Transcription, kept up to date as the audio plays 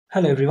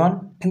Hello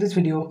everyone, in this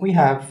video we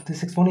have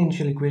this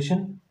exponential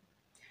equation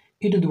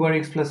e to the power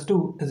x plus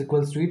 2 is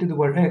equals to e to the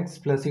power x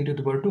plus e to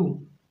the power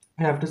 2.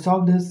 We have to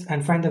solve this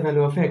and find the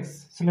value of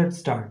x, so let's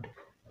start.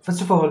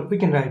 First of all, we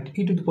can write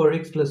e to the power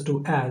x plus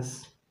 2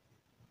 as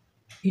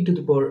e to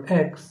the power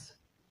x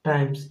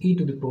times e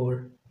to the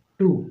power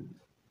 2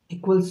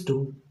 equals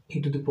to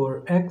e to the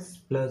power x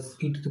plus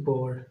e to the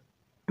power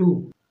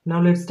 2.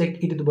 Now let's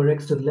take e to the power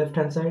x to the left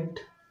hand side,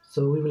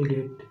 so we will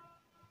get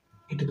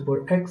e to the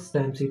power x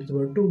times e to the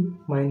power 2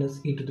 minus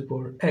e to the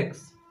power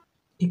x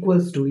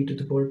equals to e to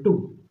the power 2.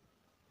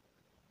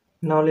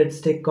 Now let's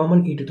take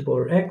common e to the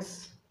power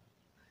x.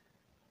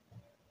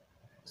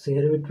 So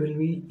here it will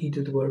be e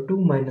to the power 2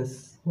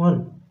 minus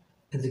 1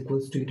 is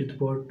equals to e to the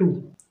power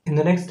 2. In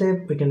the next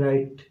step, we can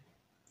write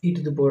e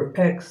to the power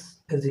x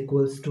is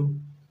equals to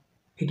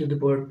e to the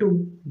power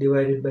 2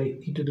 divided by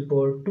e to the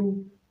power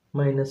 2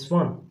 minus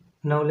 1.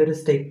 Now let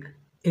us take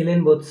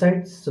ln both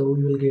sides, so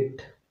we will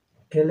get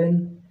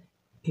ln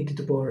e to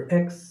the power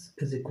x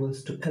is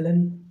equals to ln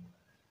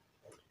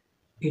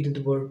e to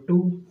the power 2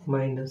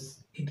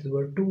 minus e to the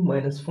power 2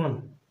 minus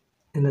 1.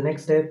 In the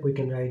next step, we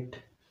can write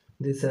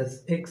this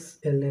as x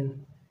ln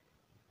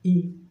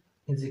e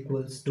is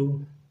equals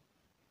to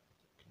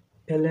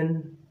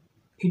ln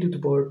e to the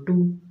power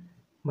 2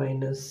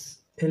 minus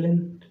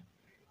ln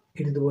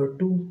e to the power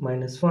 2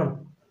 minus 1.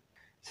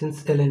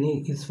 Since ln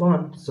e is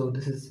 1, so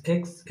this is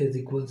x is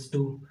equals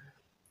to,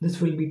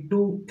 this will be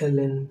 2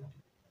 ln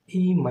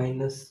e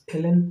minus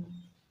ln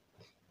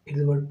e to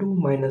the power 2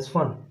 minus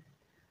 1.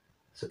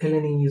 So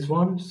ln e is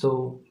 1,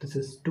 so this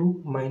is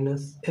 2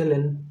 minus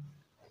ln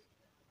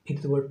e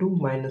to the power 2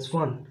 minus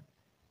 1.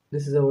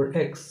 This is our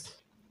x.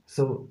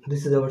 So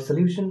this is our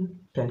solution.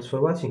 Thanks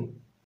for watching.